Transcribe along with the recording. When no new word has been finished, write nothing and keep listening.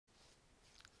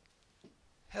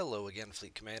Hello again,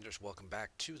 Fleet Commanders. Welcome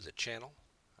back to the channel.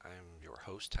 I'm your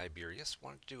host, Tiberius.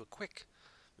 Wanted to do a quick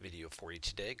video for you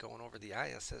today going over the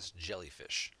ISS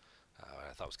Jellyfish.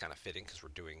 I thought it was kind of fitting because we're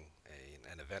doing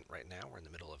an event right now. We're in the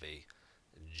middle of a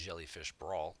Jellyfish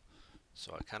Brawl.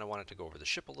 So I kind of wanted to go over the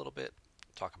ship a little bit,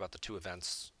 talk about the two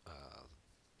events,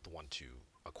 the one to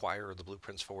acquire the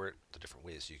blueprints for it, the different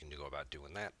ways you can go about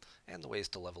doing that, and the ways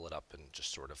to level it up and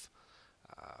just sort of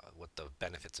what the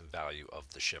benefits and value of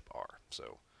the ship are.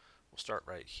 So we'll start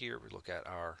right here. We look at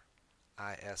our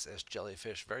ISS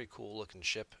Jellyfish, very cool looking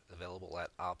ship, available at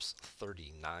Ops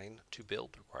 39 to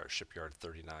build. Requires Shipyard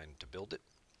 39 to build it.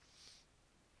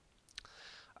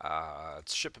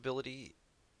 Its ship ability,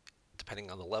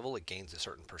 depending on the level, it gains a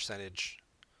certain percentage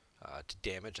to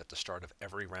damage at the start of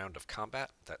every round of combat.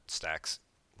 That stacks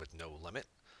with no limit.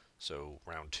 So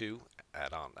round 2,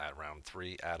 add on, at round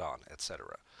 3, add on,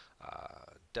 etc.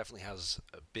 Definitely has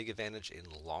a big advantage in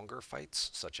longer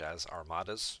fights, such as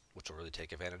armadas, which will really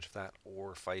take advantage of that,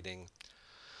 or fighting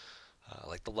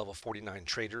like the level 49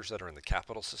 traders that are in the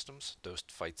capital systems. Those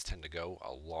fights tend to go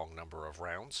a long number of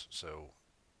rounds, so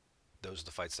those are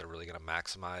the fights that are really going to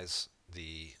maximize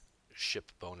the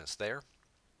ship bonus there.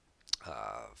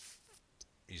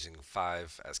 Using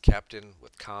 5 as captain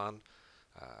with Khan,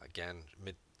 again,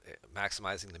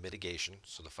 maximizing the mitigation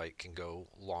so the fight can go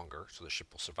longer, so the ship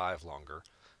will survive longer.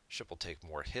 Ship will take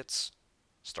more hits,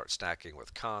 start stacking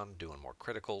with Khan, doing more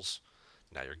criticals.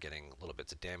 Now you're getting little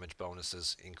bits of damage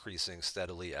bonuses, increasing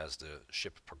steadily as the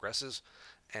ship progresses,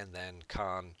 and then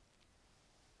Khan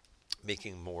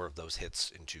making more of those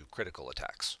hits into critical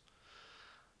attacks.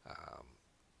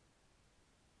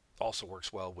 Also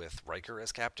works well with Riker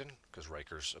as captain, because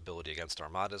Riker's ability against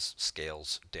armadas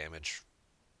scales damage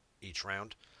each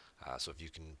round. So if you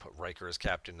can put Riker as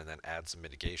captain and then add some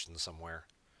mitigation somewhere,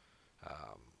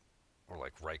 or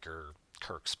like Riker,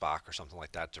 Kirk, Spock, or something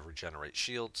like that to regenerate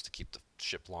shields to keep the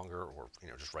ship longer, or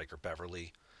just Riker,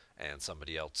 Beverly, and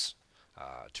somebody else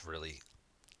to really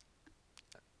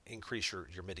increase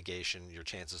your mitigation, your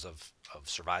chances of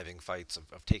surviving fights,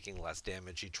 of taking less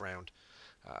damage each round,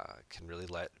 can really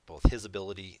let both his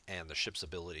ability and the ship's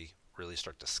ability really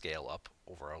start to scale up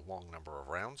over a long number of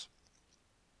rounds.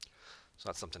 So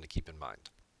that's something to keep in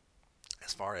mind.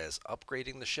 As far as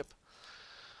upgrading the ship,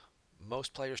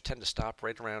 most players tend to stop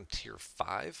right around tier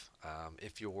 5.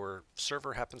 If your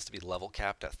server happens to be level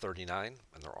capped at 39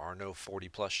 and there are no 40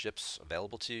 plus ships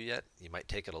available to you yet, you might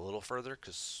take it a little further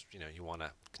because you want to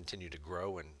continue to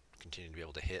grow and continue to be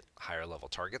able to hit higher level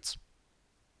targets,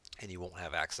 and you won't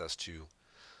have access to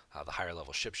the higher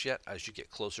level ships yet. As you get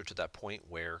closer to that point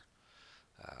where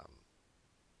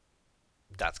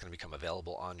that's going to become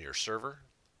available on your server,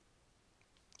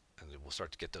 and we'll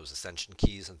start to get those ascension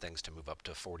keys and things to move up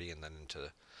to 40, and then into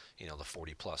the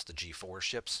 40 plus the G4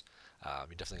 ships.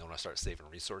 You definitely want to start saving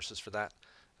resources for that.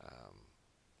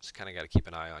 Just kind of got to keep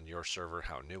an eye on your server,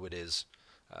 how new it is.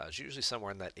 It's usually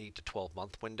somewhere in that 8 to 12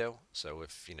 month window. So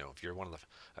if you're one of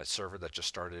a server that just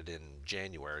started in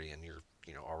January and you're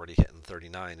already hitting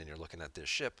 39 and you're looking at this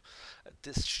ship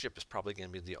is probably going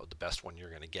to be the best one you're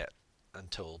going to get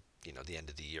until the end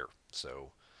of the year.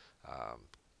 So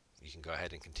you can go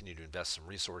ahead and continue to invest some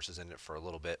resources in it for a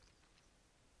little bit.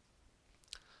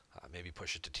 Maybe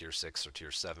push it to tier 6 or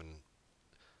tier 7,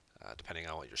 depending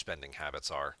on what your spending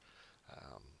habits are.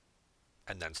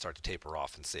 And then start to taper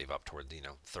off and save up toward the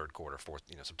third quarter, fourth,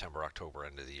 September, October,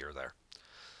 end of the year there.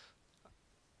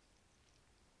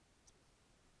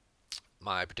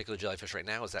 My particular jellyfish right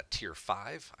now is at tier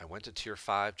 5. I went to tier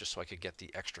 5 just so I could get the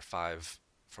extra 5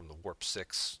 from the warp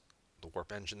 6, the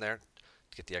warp engine there,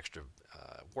 to get the extra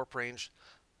warp range.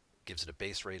 Gives it a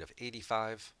base rate of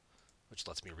 85, which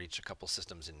lets me reach a couple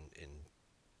systems in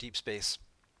deep space.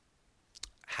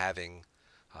 Having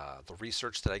the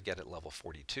research that I get at level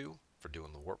 42 for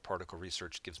doing the warp particle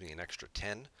research gives me an extra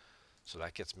 10, so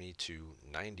that gets me to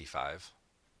 95.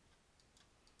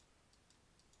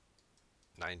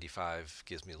 95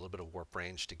 gives me a little bit of warp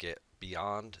range to get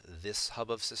beyond this hub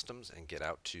of systems and get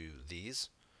out to these.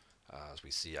 As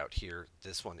we see out here,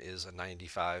 this one is a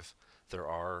 95. There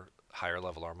are higher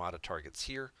level armada targets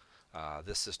here.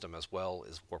 This system as well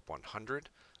is warp 100.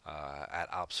 At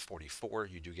Ops 44,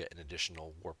 you do get an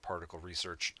additional warp particle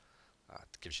research.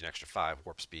 It gives you an extra 5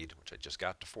 warp speed, which I just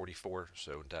got to 44,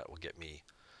 so that will get me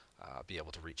be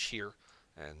able to reach here.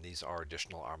 And these are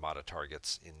additional armada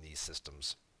targets in these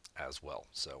systems as well.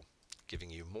 So giving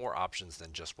you more options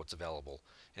than just what's available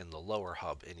in the lower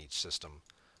hub in each system.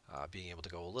 Being able to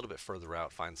go a little bit further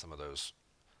out, find some of those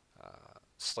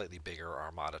slightly bigger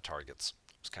armada targets.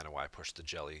 That's kind of why I pushed the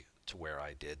jelly to where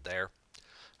I did there.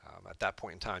 At that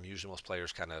point in time, usually most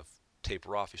players kind of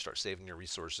taper off. You start saving your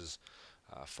resources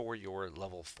for your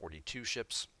level 42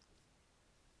 ships,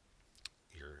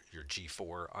 your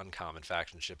G4 uncommon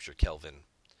faction ships, your Kelvin,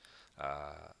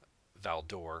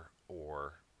 Valdor,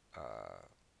 or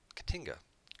Katinga.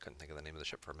 Couldn't think of the name of the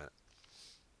ship for a minute.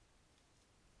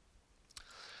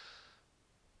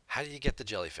 How do you get the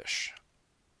jellyfish?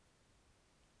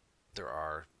 There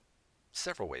are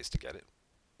several ways to get it.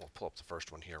 We'll pull up the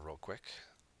first one here real quick.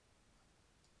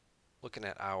 Looking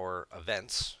at our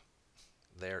events,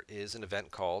 there is an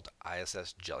event called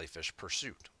ISS Jellyfish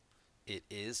Pursuit. It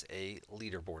is a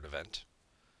leaderboard event.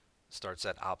 Starts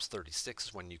at Ops 36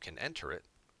 is when you can enter it.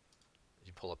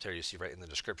 You pull up there, you see right in the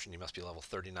description, you must be level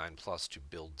 39 plus to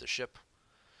build the ship.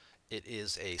 It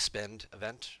is a spend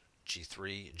event,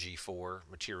 G3, G4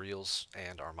 materials,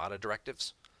 and Armada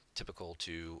directives, typical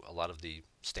to a lot of the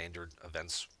standard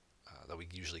events that we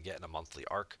usually get in a monthly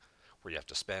arc, where you have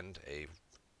to spend a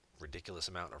ridiculous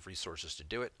amount of resources to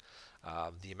do it.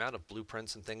 The amount of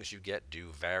blueprints and things you get do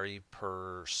vary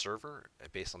per server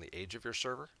based on the age of your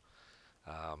server.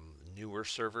 Newer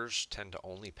servers tend to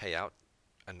only pay out,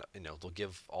 and they'll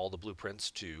give all the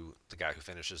blueprints to the guy who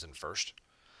finishes in first,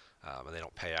 and they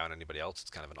don't pay out anybody else.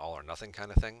 It's kind of an all or nothing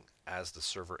kind of thing. As the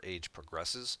server age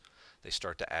progresses, they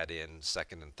start to add in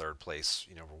second and third place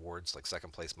rewards. Like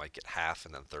second place might get half,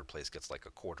 and then third place gets like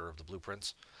a quarter of the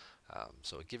blueprints.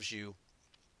 So it gives you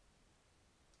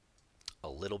a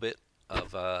little bit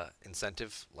of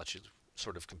incentive, lets you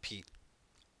sort of compete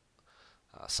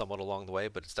somewhat along the way,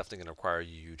 but it's definitely going to require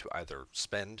you to either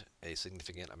spend a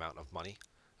significant amount of money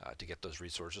to get those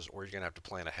resources, or you're going to have to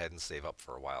plan ahead and save up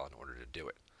for a while in order to do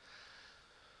it.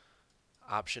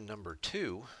 Option number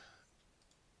 2,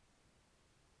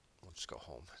 we'll just go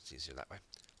home, it's easier that way.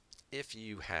 If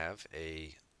you have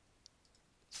a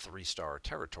 3-star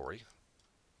territory,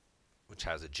 which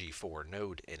has a G4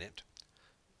 node in it,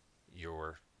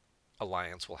 your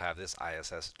alliance will have this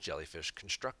ISS Jellyfish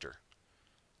Constructor.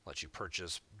 Lets you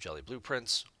purchase jelly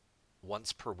blueprints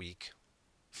once per week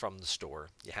from the store.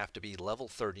 You have to be level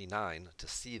 39 to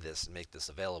see this and make this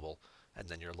available, and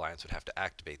then your alliance would have to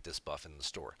activate this buff in the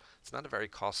store. It's not a very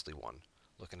costly one,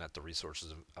 looking at the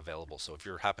resources available. So if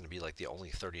you happen to be like the only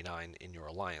 39 in your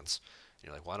alliance, and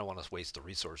you're like, well, I don't want to waste the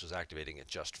resources activating it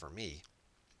just for me.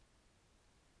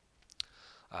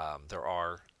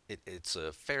 It's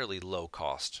a fairly low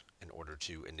cost in order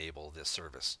to enable this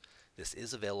service. This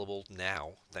is available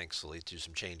now, thankfully, to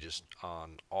some changes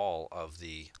on all of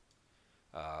the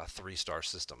 3-star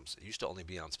systems. It used to only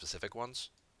be on specific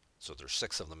ones, so there's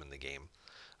 6 of them in the game.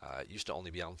 It used to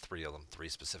only be on 3 of them, 3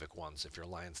 specific ones. If your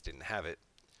alliance didn't have it,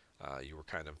 you were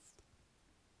kind of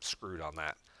screwed on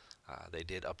that. They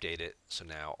did update it, so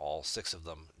now all 6 of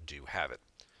them do have it.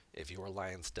 If your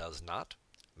alliance does not,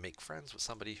 make friends with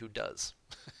somebody who does.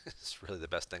 It's really the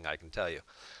best thing I can tell you.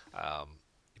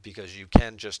 Because you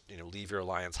can just leave your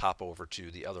alliance, hop over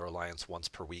to the other alliance once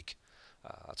per week.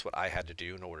 That's what I had to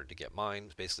do in order to get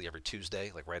mine. Basically every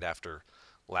Tuesday, like right after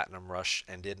Latinum Rush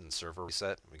ended and server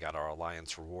reset, we got our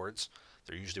alliance rewards.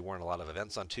 There usually weren't a lot of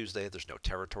events on Tuesday. There's no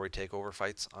territory takeover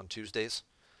fights on Tuesdays.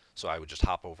 So I would just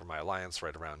hop over my alliance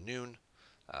right around noon,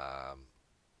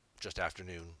 just after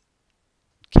noon,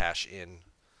 cash in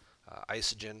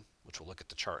Isogen, which we'll look at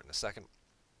the chart in a second,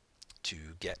 to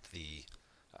get the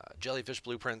jellyfish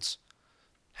blueprints,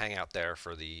 hang out there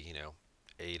for the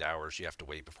 8 hours you have to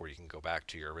wait before you can go back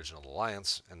to your original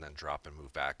alliance, and then drop and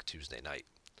move back Tuesday night.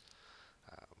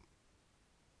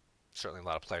 Certainly a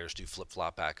lot of players do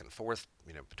flip-flop back and forth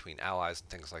between allies and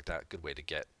things like that. Good way to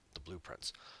get the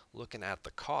blueprints. Looking at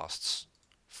the costs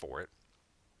for it,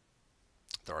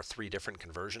 there are 3 different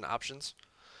conversion options.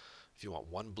 If you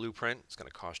want 1 blueprint, it's going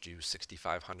to cost you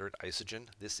 6,500 Isogen.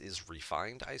 This is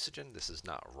refined Isogen. This is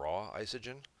not raw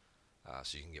Isogen.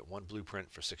 So you can get 1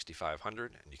 blueprint for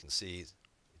 6,500, and you can see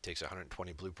it takes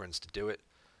 120 blueprints to do it.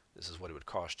 This is what it would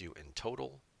cost you in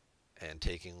total, and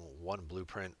taking 1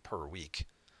 blueprint per week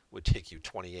would take you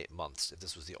 28 months if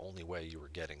this was the only way you were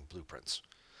getting blueprints.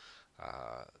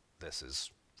 This is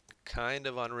kind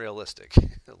of unrealistic,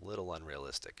 a little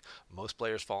unrealistic. Most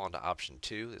players fall into option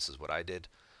 2. This is what I did.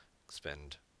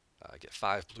 Get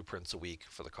 5 blueprints a week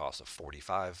for the cost of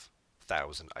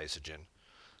 45,000 Isogen.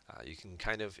 You can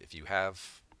kind of, if you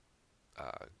have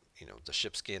the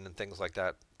ship skin and things like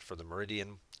that for the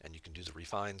Meridian, and you can do the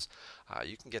refines,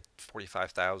 you can get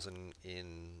 45,000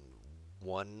 in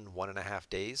 1.5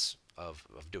 days of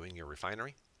doing your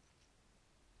refinery.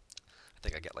 I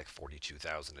think I get like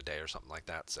 42,000 a day or something like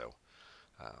that. So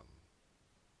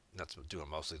that's doing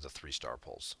mostly the 3-star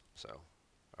pulls. So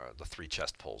the 3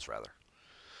 chest pulls rather.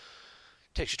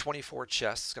 Takes you 24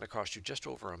 chests. It's going to cost you just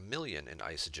over $1 million in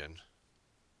Isogen.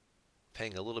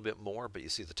 paying a little bit more, but you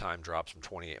see the time drops from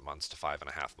 28 months to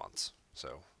 5.5 months.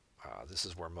 So this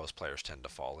is where most players tend to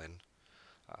fall in.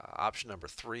 Option number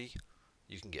 3,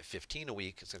 you can get 15 a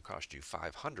week. It's going to cost you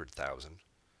 500,000.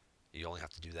 You only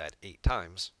have to do that 8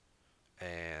 times,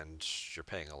 and you're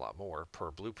paying a lot more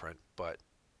per blueprint. But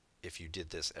if you did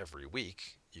this every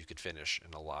week, you could finish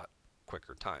in a lot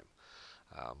quicker time.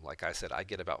 Like I said, I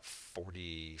get about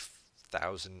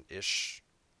 40,000-ish,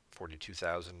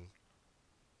 42,000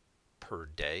 per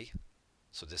day.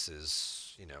 So this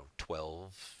is,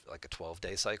 12, like a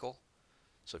 12-day cycle.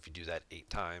 So if you do that 8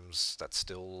 times, that's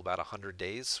still about 100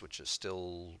 days, which is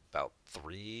still about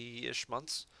 3-ish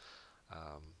months.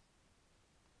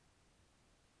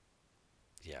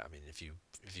 Yeah, I mean, if you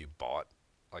bought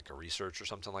like a research or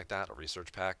something like that, a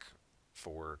research pack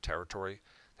for territory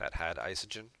that had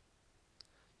isogen,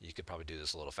 you could probably do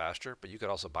this a little faster. But you could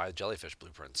also buy jellyfish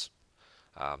blueprints.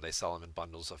 They sell them in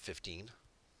bundles of 15.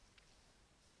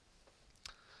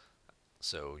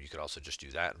 So you could also just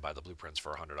do that and buy the blueprints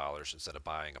for $100 instead of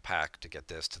buying a pack to get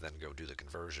this to then go do the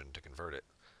conversion to convert it,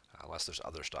 unless there's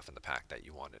other stuff in the pack that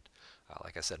you wanted.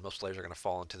 Like I said, most players are going to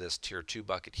fall into this tier 2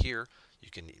 bucket here. You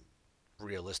can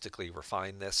realistically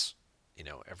refine this,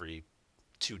 every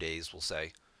 2 days, we'll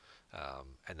say,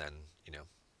 and then,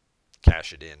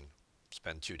 cash it in,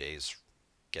 spend 2 days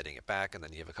getting it back, and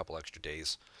then you have a couple extra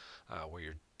days where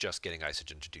you're just getting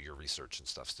isogen to do your research and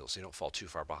stuff still, so you don't fall too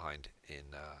far behind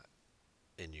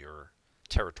in your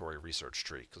territory research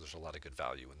tree, because there's a lot of good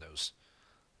value in those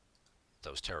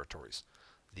territories.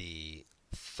 The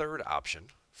third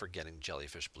option for getting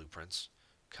jellyfish blueprints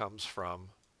comes from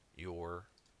your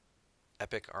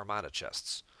epic armada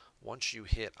chests. Once you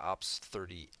hit ops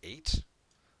 38,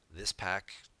 this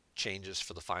pack changes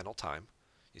for the final time.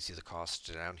 You see the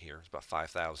cost down here. It's about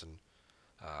 5,000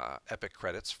 epic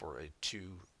credits for a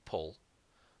 2 pull,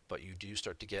 but you do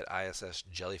start to get ISS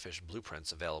Jellyfish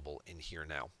blueprints available in here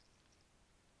now.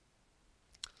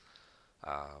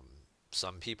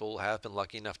 Some people have been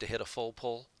lucky enough to hit a full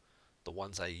pull. The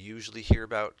ones I usually hear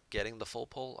about getting the full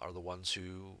pull are the ones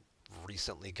who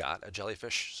recently got a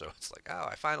jellyfish. So it's like, oh,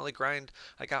 I finally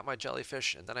I got my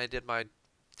jellyfish, and then I did my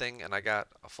thing, and I got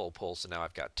a full pull, so now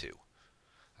I've got 2.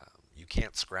 You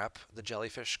can't scrap the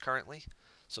jellyfish currently,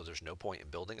 so there's no point in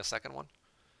building a second one.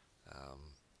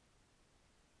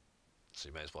 So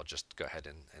you might as well just go ahead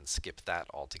and skip that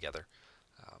altogether.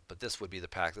 But this would be the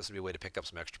pack. This would be a way to pick up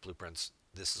some extra blueprints.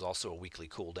 This is also a weekly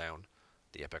cooldown,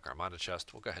 the Epic Armada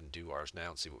chest. We'll go ahead and do ours now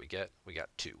and see what we get. We got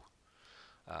 2,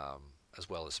 as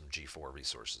well as some G4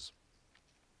 resources.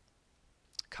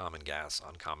 Common gas,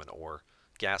 uncommon ore.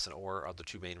 Gas and ore are the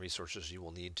 2 main resources you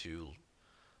will need to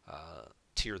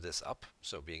tier this up.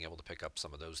 So being able to pick up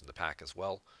some of those in the pack as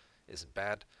well isn't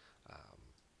bad.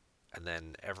 And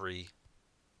then every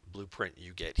blueprint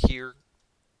you get here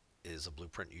is a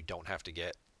blueprint you don't have to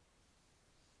get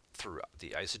through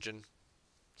the isogen.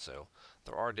 So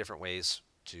there are different ways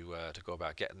to go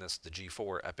about getting this. The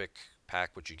G4 epic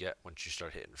pack, which you get once you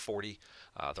start hitting 40.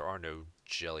 There are no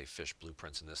jellyfish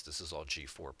blueprints in this. This is all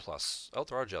G4 plus. Oh,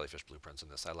 there are jellyfish blueprints in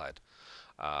this. I lied.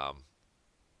 I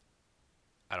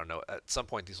don't know. At some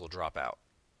point these will drop out.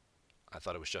 I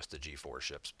thought it was just the G4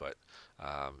 ships, but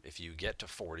if you get to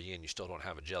 40 and you still don't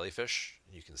have a jellyfish,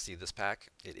 you can see this pack.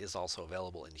 It is also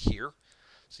available in here,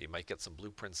 so you might get some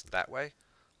blueprints that way,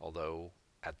 although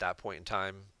at that point in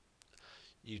time,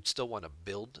 you'd still want to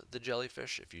build the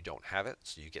jellyfish if you don't have it,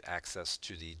 so you get access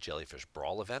to the Jellyfish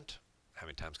Brawl event. How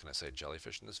many times can I say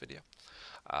jellyfish in this video?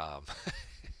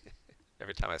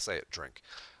 Every time I say it, drink.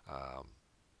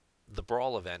 The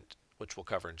Brawl event, which we'll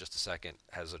cover in just a second,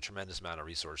 has a tremendous amount of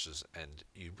resources, and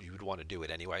you would want to do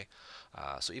it anyway.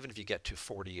 So even if you get to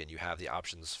 40 and you have the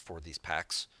options for these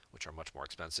packs, which are much more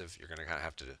expensive, you're going to kind of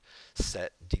have to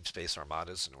set deep space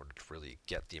armadas in order to really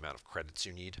get the amount of credits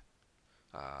you need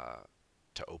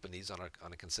to open these on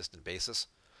a consistent basis.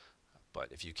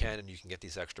 But if you can, and you can get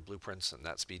these extra blueprints, and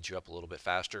that speeds you up a little bit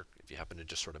faster, if you happen to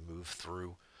just sort of move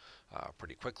through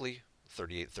pretty quickly,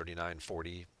 38, 39,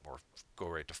 40, or go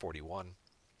right to 41,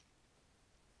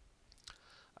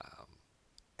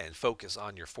 and focus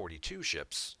on your 42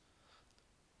 ships,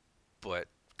 but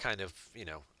kind of,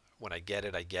 when I get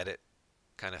it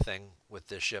kind of thing with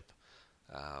this ship.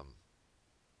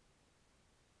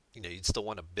 You'd still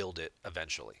want to build it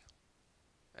eventually.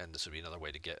 And this would be another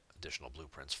way to get additional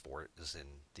blueprints for it, is in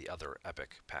the other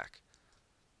epic pack.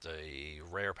 The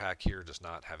rare pack here does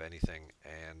not have anything,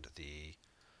 and the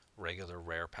regular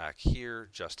rare pack here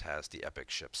just has the epic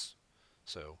ships.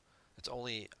 So it's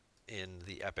only in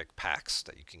the epic packs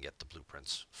that you can get the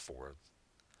blueprints for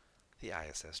the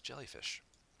ISS Jellyfish.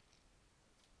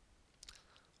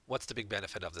 What's the big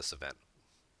benefit of this event?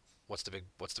 What's the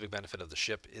big benefit of the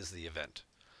ship is the event.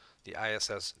 The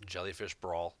ISS Jellyfish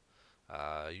Brawl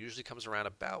usually comes around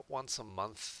about once a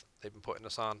month. They've been putting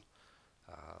us on.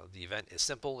 The event is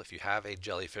simple. If you have a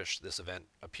jellyfish, this event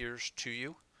appears to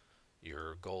you.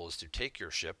 Your goal is to take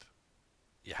your ship.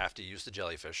 You have to use the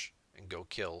jellyfish and go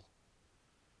kill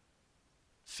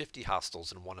 50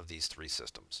 hostiles in one of these three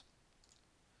systems.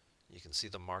 You can see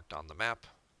them marked on the map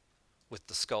with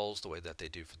the skulls the way that they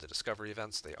do for the discovery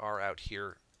events. They are out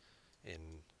here in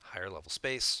higher level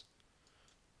space.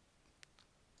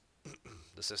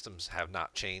 The systems have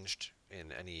not changed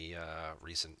in any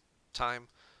recent time.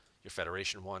 Your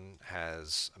Federation one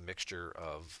has a mixture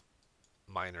of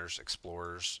miners,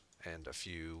 explorers, and a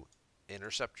few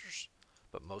interceptors,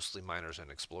 but mostly miners and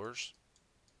explorers.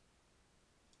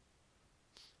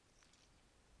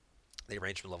 They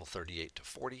range from level 38 to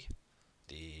 40.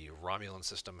 The Romulan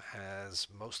system has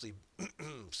mostly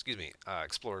excuse me,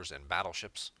 explorers and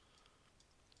battleships.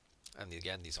 And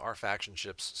again, these are faction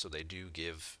ships, so they do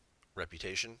give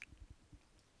reputation.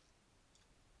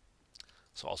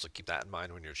 So also keep that in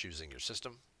mind when you're choosing your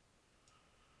system.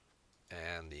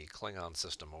 And the Klingon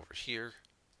system over here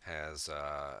has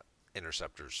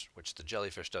interceptors, which the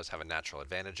jellyfish does have a natural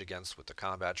advantage against with the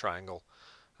combat triangle.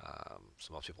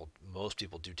 So most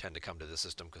people do tend to come to this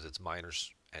system because it's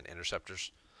miners and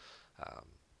interceptors.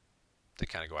 They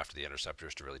kind of go after the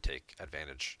interceptors to really take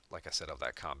advantage, like I said, of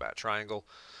that combat triangle.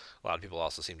 A lot of people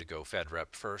also seem to go Fed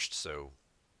Rep first, so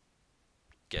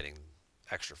getting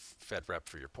extra Fed Rep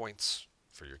for your points,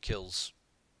 for your kills,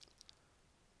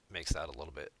 makes that a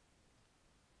little bit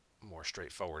more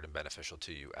straightforward and beneficial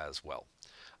to you as well.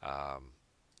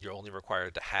 You're only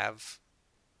required to have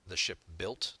the ship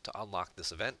built to unlock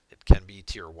this event. It can be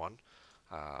tier 1.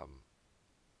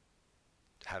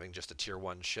 Having just a tier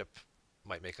 1 ship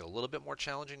might make it a little bit more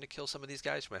challenging to kill some of these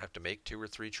guys. You might have to make 2 or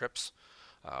 3 trips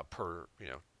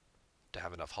to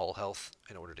have enough hull health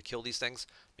in order to kill these things.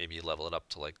 Maybe you level it up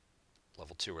to like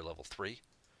level 2 or level 3.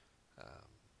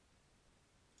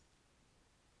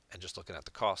 And just looking at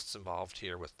the costs involved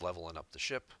here with leveling up the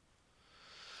ship.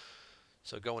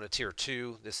 So going to tier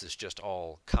 2, this is just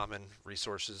all common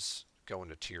resources. Going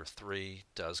to tier 3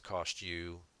 does cost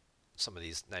you some of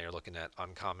these. Now you're looking at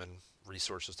uncommon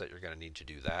resources that you're going to need to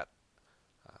do that.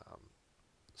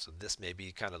 So this may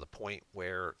be kind of the point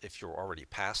where if you're already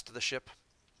past the ship,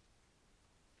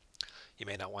 you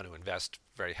may not want to invest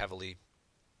very heavily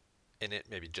in it.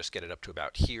 Maybe just get it up to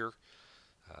about here.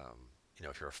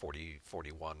 If you're a 40,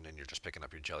 41 and you're just picking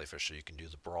up your jellyfish so you can do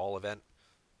the brawl event,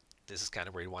 this is kind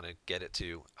of where you want to get it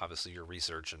to. Obviously your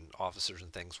research and officers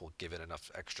and things will give it enough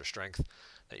extra strength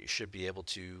that you should be able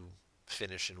to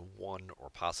finish in one, or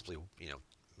possibly,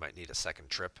 might need a second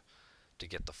trip to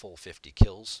get the full 50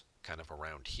 kills kind of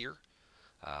around here.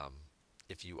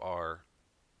 If you are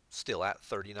still at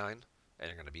 39 and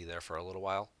you're going to be there for a little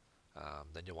while,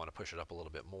 then you'll want to push it up a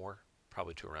little bit more,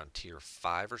 probably to around tier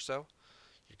 5 or so.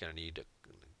 You're going to need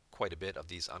quite a bit of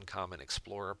these uncommon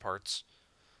explorer parts,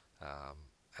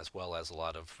 as well as a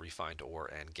lot of refined ore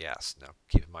and gas. Now,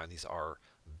 keep in mind these are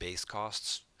base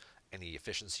costs. Any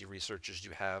efficiency researches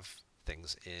you have,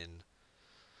 things in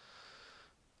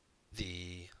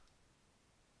the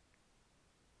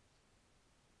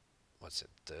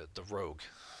the rogue,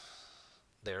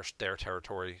 their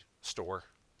territory store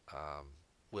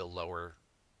will lower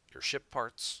your ship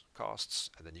parts costs,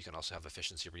 and then you can also have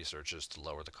efficiency researches to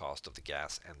lower the cost of the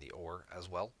gas and the ore as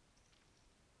well.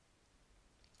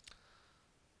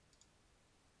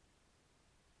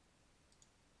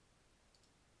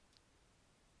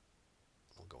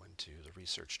 We'll go into the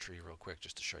research tree real quick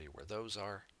just to show you where those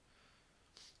are.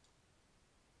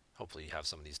 Hopefully you have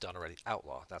some of these done already.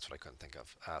 Outlaw, that's what I couldn't think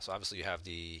of. So obviously you have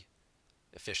the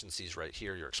efficiencies right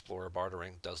here. Your explorer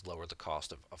bartering does lower the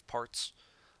cost of parts.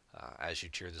 As you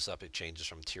tier this up, it changes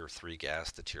from tier 3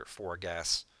 gas to tier 4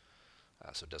 gas.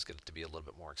 So it does get it to be a little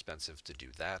bit more expensive to do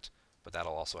that. But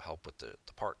that'll also help with the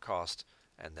part cost.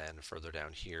 And then further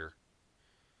down here,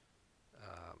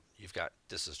 you've got,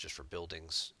 this is just for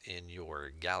buildings. In your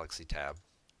Galaxy tab,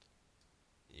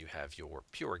 you have your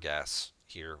pure gas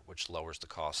here, which lowers the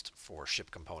cost for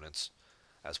ship components,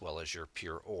 as well as your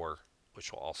pure ore, which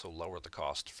will also lower the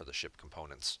cost for the ship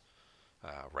components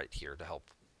right here to help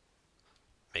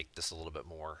make this a little bit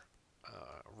more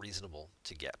reasonable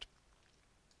to get.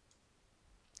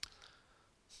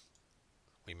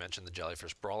 We mentioned the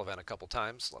Jellyfish Brawl event a couple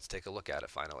times. Let's take a look at it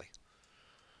finally.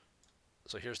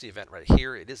 So here's the event right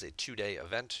here. It is a 2-day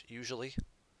event usually.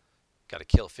 Got to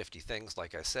kill 50 things,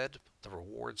 like I said. The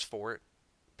rewards for it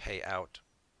pay out.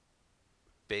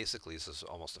 Basically, this is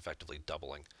almost effectively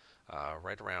doubling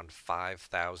right around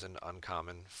 5,000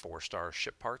 uncommon 4-star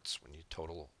ship parts when you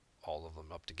total all of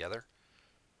them up together.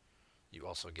 You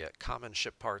also get common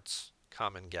ship parts,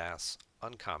 common gas,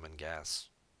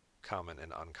 common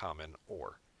and uncommon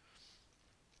ore.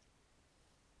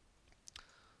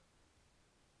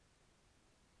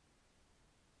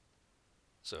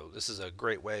 So this is a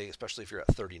great way, especially if you're at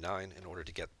 39, in order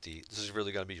to get this is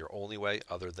really going to be your only way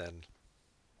other than,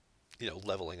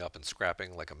 leveling up and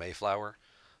scrapping like a Mayflower.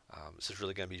 This is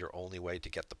really going to be your only way to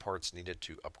get the parts needed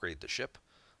to upgrade the ship.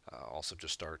 Also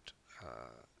just start,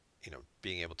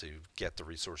 being able to get the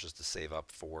resources to save up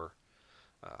for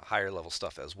higher level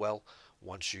stuff as well.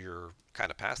 Once you're kind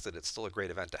of past it, it's still a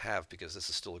great event to have because this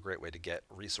is still a great way to get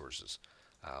resources.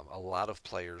 A lot of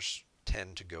players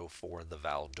tend to go for the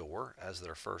Valdor as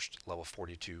their first level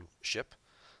 42 ship.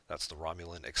 That's the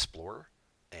Romulan Explorer,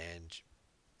 and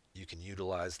you can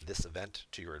utilize this event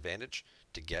to your advantage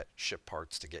to get ship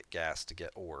parts, to get gas, to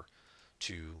get ore,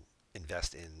 to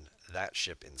invest in that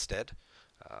ship instead.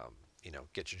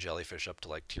 Get your jellyfish up to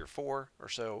like tier 4 or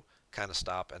so, kind of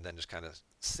stop, and then just kind of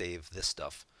save this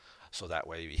stuff. So that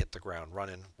way you hit the ground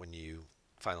running when you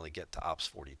finally get to Ops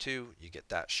 42, you get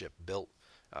that ship built.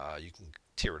 You can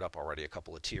tier it up already a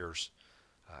couple of tiers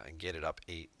and get it up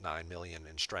 8-9 million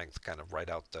in strength kind of right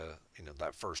out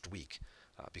that first week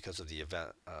because of the event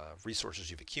resources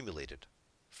you've accumulated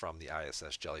from the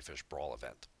ISS Jellyfish Brawl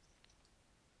event.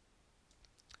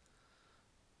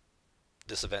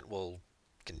 This event will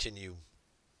continue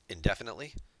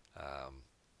indefinitely,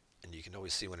 and you can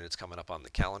always see when it's coming up on the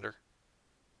calendar.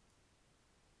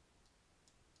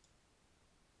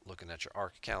 Looking at your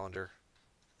ARC calendar,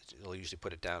 you'll usually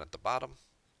put it down at the bottom.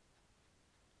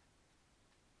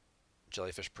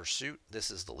 Jellyfish Pursuit, this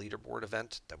is the leaderboard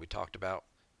event that we talked about.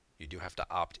 You do have to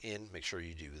opt in, make sure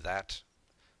you do that.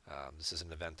 This is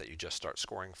an event that you just start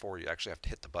scoring for. You actually have to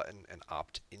hit the button and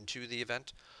opt into the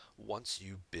event. Once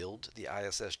you build the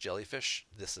ISS Jellyfish,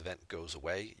 this event goes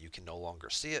away. You can no longer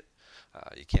see it.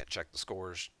 You can't check the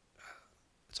scores.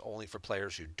 It's only for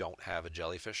players who don't have a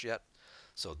jellyfish yet,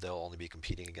 so they'll only be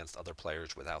competing against other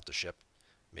players without the ship,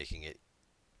 making it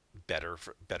better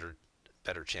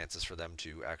chances for them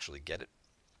to actually get it.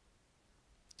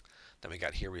 Then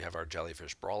we have our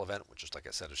Jellyfish Brawl event, which is, like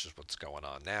I said, it's just what's going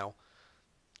on now.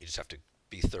 You just have to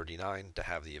be 39 to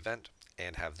have the event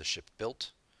and have the ship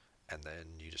built, and then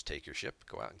you just take your ship,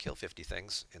 go out and kill 50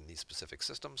 things in these specific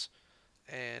systems,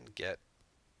 and get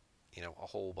a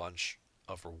whole bunch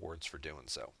of rewards for doing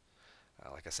so.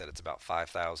 Like I said, it's about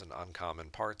 5,000 uncommon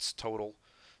parts total,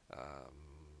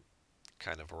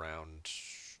 kind of around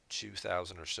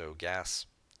 2,000 or so gas.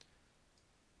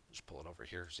 Just pull it over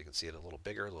here so you can see it a little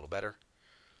bigger, a little better.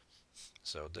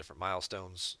 So different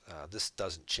milestones. This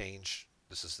doesn't change.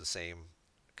 This is the same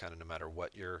kind of no matter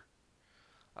what your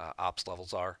ops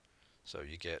levels are. So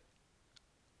you get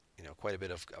quite a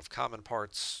bit of common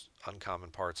parts, uncommon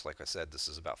parts. Like I said, this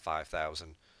is about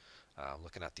 5,000.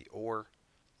 Looking at the ore,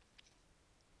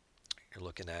 you're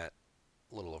looking at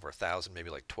a little over 1,000, maybe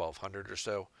like 1,200 or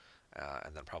so,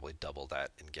 and then probably double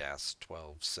that in gas,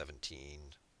 12, 17,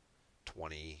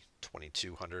 20,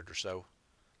 2,200 or so,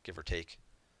 give or take,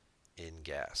 in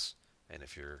gas. And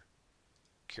if you're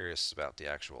curious about the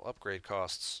actual upgrade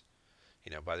costs,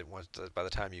 by the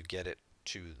time you get it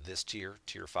to this tier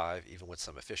 5, even with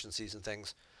some efficiencies and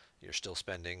things, you're still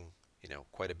spending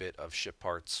quite a bit of ship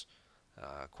parts,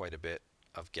 quite a bit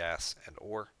of gas and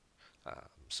ore.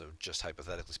 So just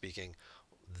hypothetically speaking,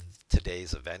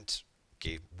 today's event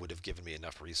would have given me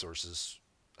enough resources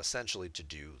essentially to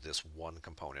do this one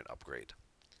component upgrade.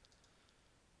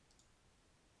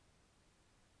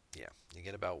 Yeah, you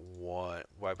get about one.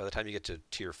 By the time you get to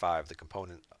tier 5, the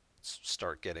components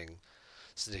start getting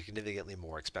significantly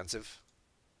more expensive.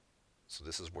 So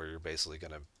this is where you're basically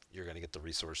gonna get the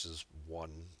resources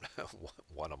one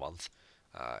a month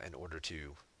in order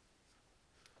to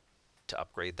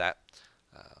upgrade that.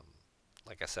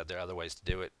 Like I said, there are other ways to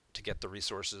do it. To get the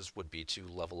resources would be to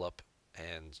level up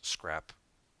and scrap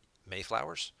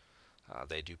Mayflowers.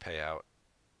 They do pay out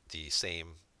the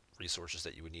same resources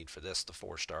that you would need for this, the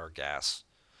 4-star gas,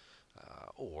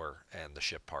 ore, and the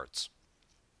ship parts.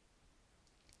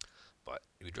 But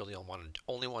you would really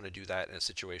only want to do that in a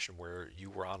situation where you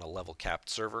were on a level capped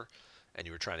server and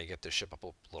you were trying to get the ship up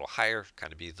a little higher,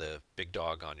 kind of be the big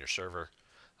dog on your server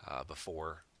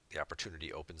before the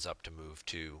opportunity opens up to move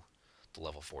to the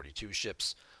level 42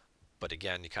 ships. But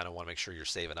again, you kind of want to make sure you're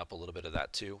saving up a little bit of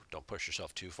that too. Don't push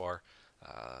yourself too far.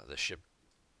 The ship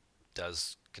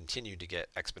does continue to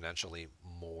get exponentially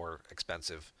more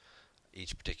expensive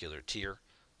each particular tier.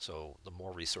 So the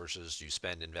more resources you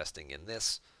spend investing in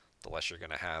this, the less you're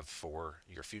going to have for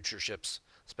your future ships,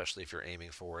 especially if you're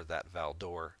aiming for that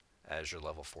Valdor as your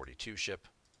level 42 ship,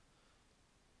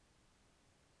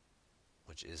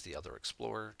 which is the other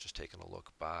Explorer. Just taking a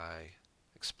look by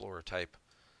Explorer type.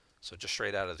 So just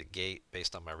straight out of the gate,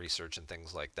 based on my research and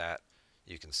things like that,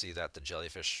 you can see that the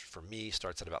Jellyfish, for me,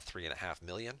 starts at about 3.5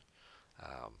 million.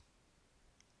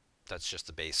 That's just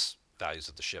the base values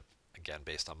of the ship, again,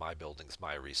 based on my buildings,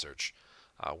 my research.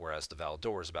 Whereas the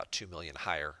Valdor is about 2 million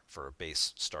higher for a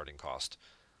base starting cost.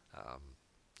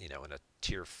 You know, in a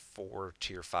tier 4,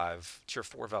 tier 5, tier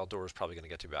 4 Valdor is probably going to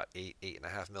get to about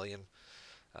 8.5 million.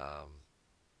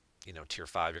 You know, tier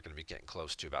 5, you're going to be getting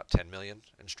close to about 10 million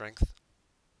in strength,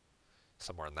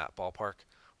 somewhere in that ballpark.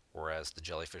 Whereas the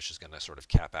Jellyfish is going to sort of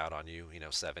cap out on you, you know,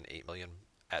 7, 8 million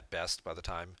at best by the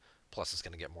time. Plus, it's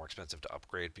going to get more expensive to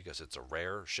upgrade because it's a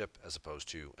rare ship as opposed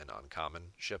to an uncommon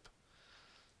ship.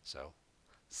 So,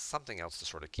 something else to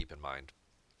sort of keep in mind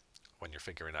when you're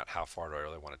figuring out how far do I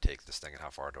really want to take this thing and how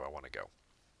far do I want to go.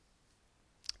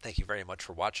 Thank you very much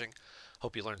for watching.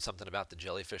 Hope you learned something about the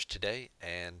Jellyfish today,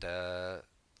 and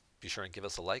be sure and give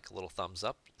us a like, a little thumbs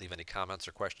up, leave any comments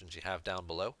or questions you have down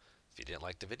below. If you didn't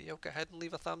like the video, go ahead and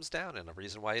leave a thumbs down and a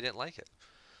reason why you didn't like it.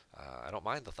 I don't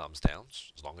mind the thumbs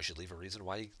downs, as long as you leave a reason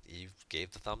why you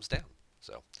gave the thumbs down.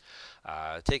 So,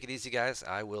 take it easy, guys.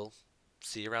 I will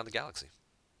see you around the galaxy.